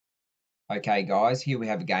Okay, guys, here we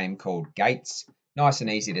have a game called Gates. Nice and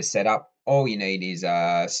easy to set up. All you need is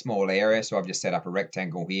a small area. So I've just set up a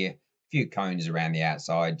rectangle here, a few cones around the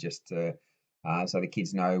outside just to, so the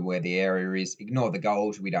kids know where the area is. Ignore the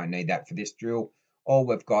goals. We don't need that for this drill. All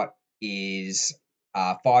we've got is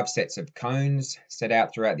 5 sets of cones set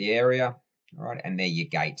out throughout the area. All right, and they're your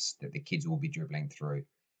gates that the kids will be dribbling through.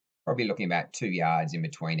 Probably looking about 2 yards in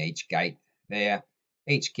between each gate there.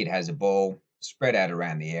 Each kid has a ball spread out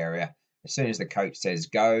around the area. As soon as the coach says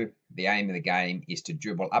go, the aim of the game is to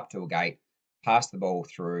dribble up to a gate, pass the ball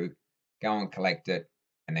through, go and collect it,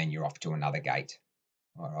 and then you're off to another gate.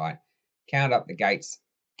 All right. Count up the gates,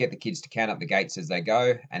 get the kids to count up the gates as they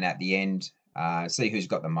go, and at the end, see who's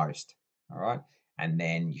got the most. All right. And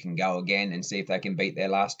then you can go again and see if they can beat their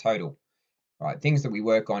last total. All right. Things that we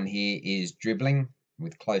work on here is dribbling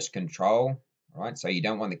with close control. All right. So you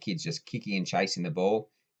don't want the kids just kicking and chasing the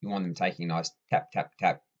ball. You want them taking nice tap, tap,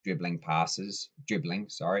 tap dribbling,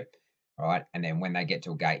 sorry. All right, and then when they get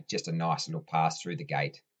to a gate, just a nice little pass through the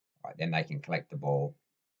gate. All right, then they can collect the ball.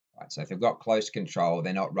 All right, so if they've got close control,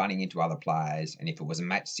 they're not running into other players, and if it was a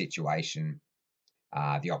match situation,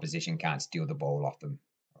 the opposition can't steal the ball off them.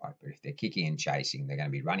 All right, but if they're kicking and chasing, they're going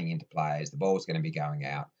to be running into players. The ball's going to be going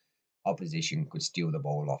out. Opposition could steal the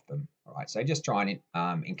ball off them. All right, so just try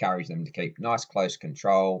and encourage them to keep nice close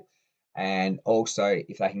control, and also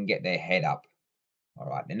if they can get their head up. All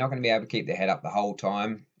right, they're not going to be able to keep their head up the whole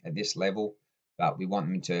time at this level, but we want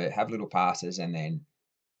them to have little passes and then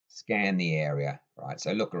scan the area. Right,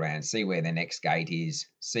 so look around, see where the next gate is,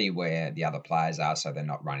 see where the other players are so they're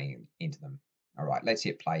not running into them. All right, let's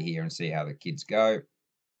hit play here and see how the kids go.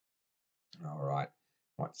 All right,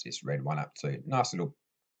 what's this red one up to? Nice little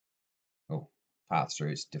pass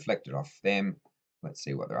through. It's deflected off them. Let's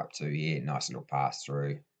see what they're up to here. Nice little pass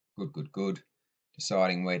through. Good, good, good.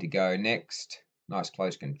 Deciding where to go next. Nice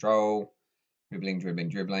close control. Dribbling, dribbling,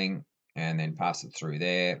 dribbling. And then pass it through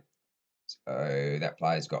there. So that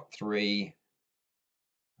player's got 3.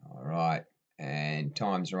 All right. And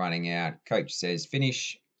time's running out. Coach says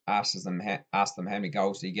finish. Asks them how many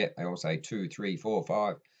goals do you get. They all say 2, 3, 4,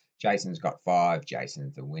 5. Jason's got 5.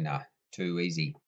 Jason's the winner. Too easy.